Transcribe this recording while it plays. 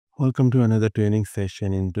Welcome to another training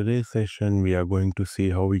session. In today's session, we are going to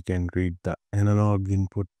see how we can read the analog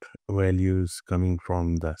input values coming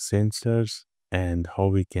from the sensors and how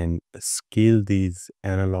we can scale these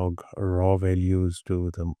analog raw values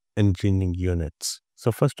to the engineering units.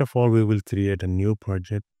 So first of all, we will create a new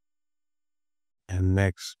project, and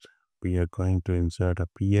next we are going to insert a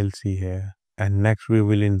PLC here, and next we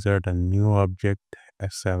will insert a new object,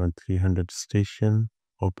 S7300 station.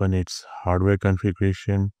 Open its hardware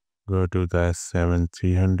configuration, go to the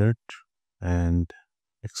S7300 and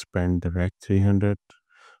expand the rack 300.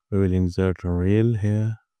 We will insert a rail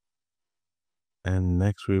here, and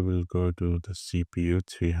next we will go to the CPU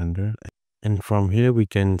 300, and from here we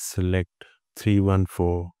can select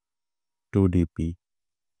 314 2DP.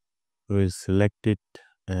 We will select it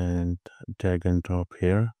and drag and drop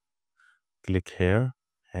here, click here,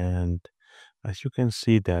 and as you can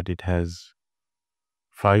see that it has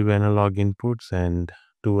 5 analog inputs and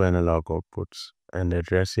 2 analog outputs, and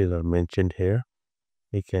addresses are mentioned here.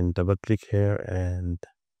 We can double click here and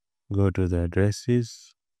go to the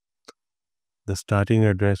addresses. The starting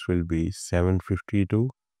address will be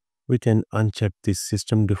 752. We can uncheck this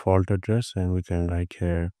system default address and we can write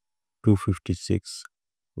here 256.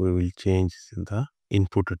 We will change the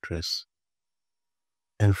input address.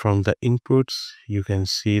 And from the inputs, you can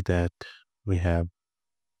see that we have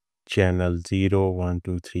channel 0, 1,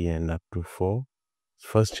 2, 3, and up to 4.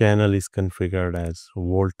 First channel is configured as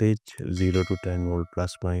voltage 0 to 10 volt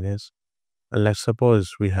plus minus. And let's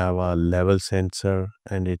suppose we have a level sensor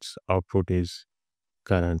and its output is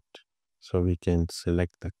current. So we can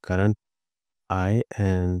select the current I,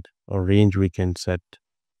 and a range we can set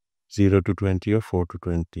 0 to 20 or 4 to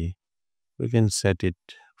 20. We can set it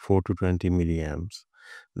 4 to 20 milliamps.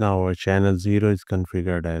 Now our channel 0 is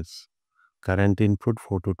configured as current input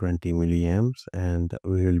 4 to 20 milliamps, and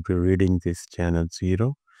we will be reading this channel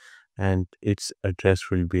 0, and its address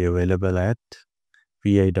will be available at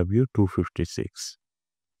VIW 256.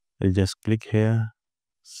 I'll just click here,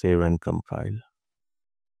 save and compile.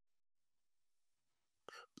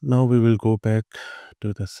 Now we will go back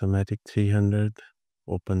to the Simatic 300,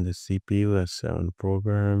 open the CPU S7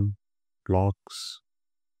 program, blocks,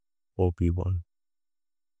 OP1.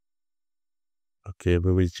 Okay,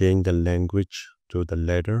 we will change the language to the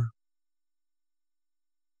ladder.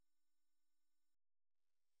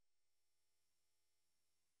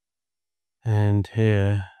 And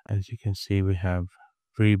here, as you can see, we have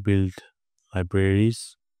pre-built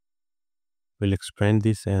libraries. We'll expand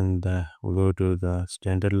this and we'll go to the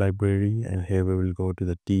standard library, and here we will go to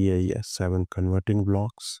the TAS7 converting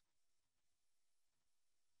blocks.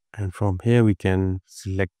 And from here we can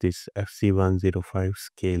select this FC105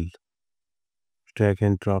 scale. Drag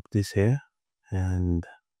and drop this here, and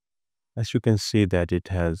as you can see that it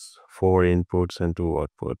has 4 inputs and 2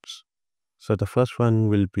 outputs. So the first one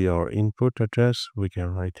will be our input address. We can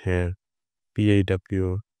write here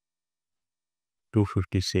PAW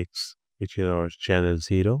 256, which is our channel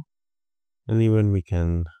 0, and even we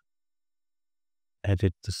can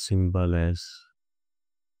edit the symbol as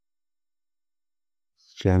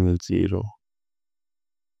channel 0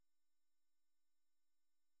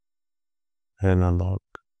 analog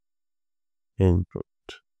input.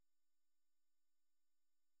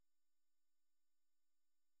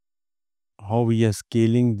 How we are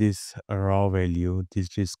scaling this raw value,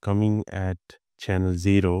 this is coming at channel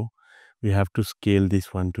 0. We have to scale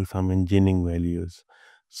this one to some engineering values.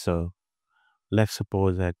 So let's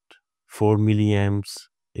suppose at 4 milliamps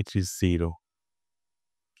it is 0.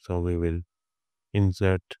 So we will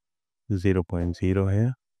insert 0.0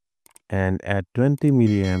 here, and at 20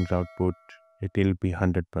 milliamps output it will be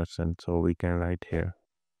 100%. So we can write here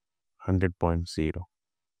 100.0.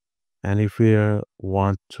 And if we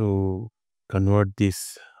want to convert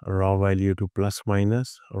this raw value to plus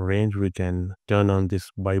minus range, we can turn on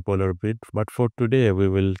this bipolar bit, but for today we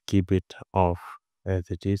will keep it off as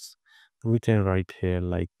it is. We can write here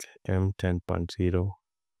like M10.0,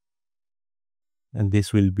 and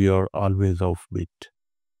this will be our always off bit.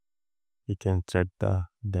 We can set the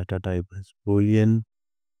data type as Boolean,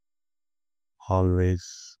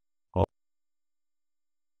 always off.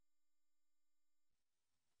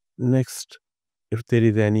 Next, if there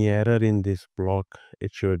is any error in this block,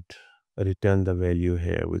 it should return the value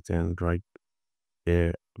here. We can write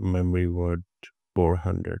a memory word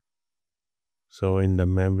 400. So in the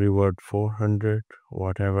memory word 400,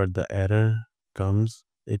 whatever the error comes,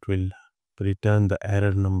 it will return the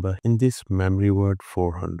error number in this memory word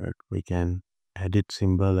 400. We can edit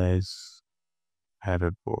symbol as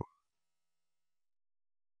error board.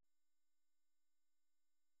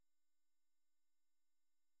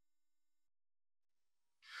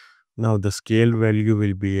 Now the scale value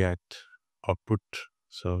will be at output,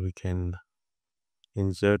 so we can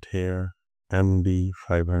insert here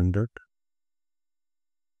MD500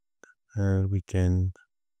 and we can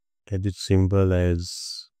edit symbol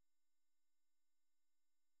as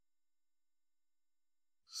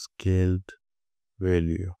scaled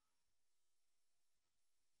value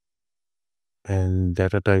and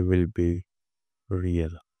data type will be real,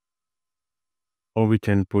 or we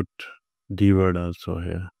can put D word also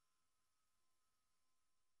here.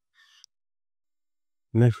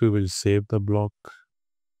 Next we will save the block,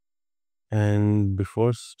 and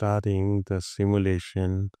before starting the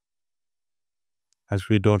simulation, as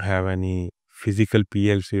we don't have any physical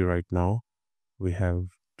PLC right now, we have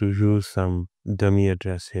to use some dummy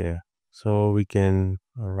address here. So we can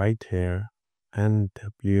write here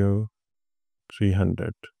NW300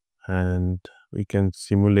 and we can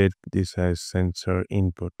simulate this as sensor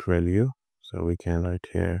input value. So we can write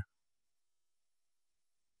here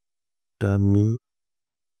dummy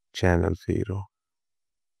channel 0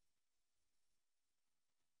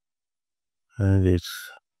 and its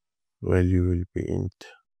value will be int.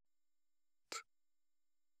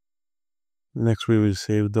 Next we will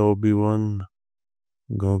save the OB1,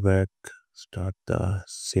 go back, start the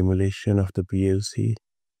simulation of the PLC,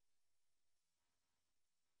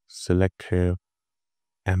 select here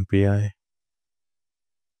MPI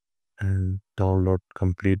and download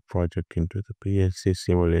complete project into the PLC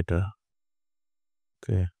simulator.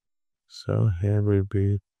 Okay, so here will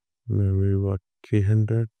be memory what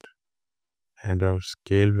 300 and our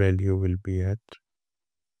scale value will be at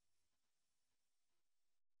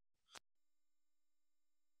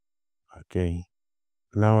okay.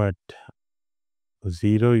 Now at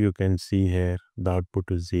 0 you can see here the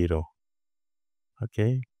output is 0.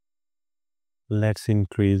 Okay, let's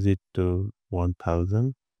increase it to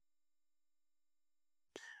 1000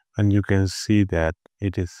 and you can see that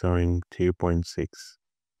it is showing 3.6.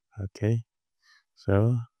 Okay,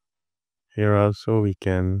 so here also we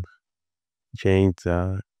can change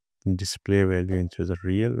the display value into the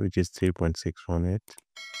real, which is 3.618.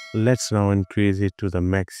 Let's now increase it to the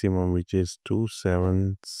maximum, which is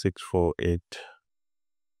 27648.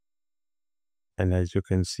 And as you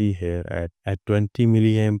can see here at 20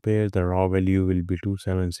 milliampere, the raw value will be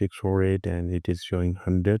 27648 and it is showing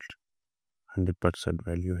 100%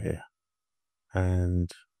 value here.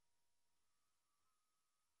 And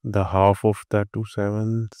the half of the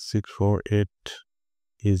 27648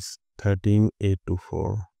 is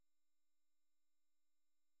 13824.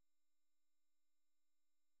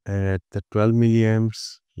 And at the 12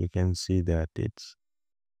 milliamps, you can see that it's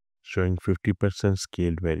showing 50%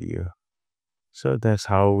 scaled value. So that's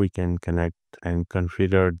how we can connect and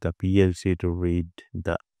configure the PLC to read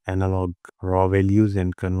the analog raw values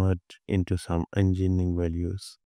and convert into some engineering values.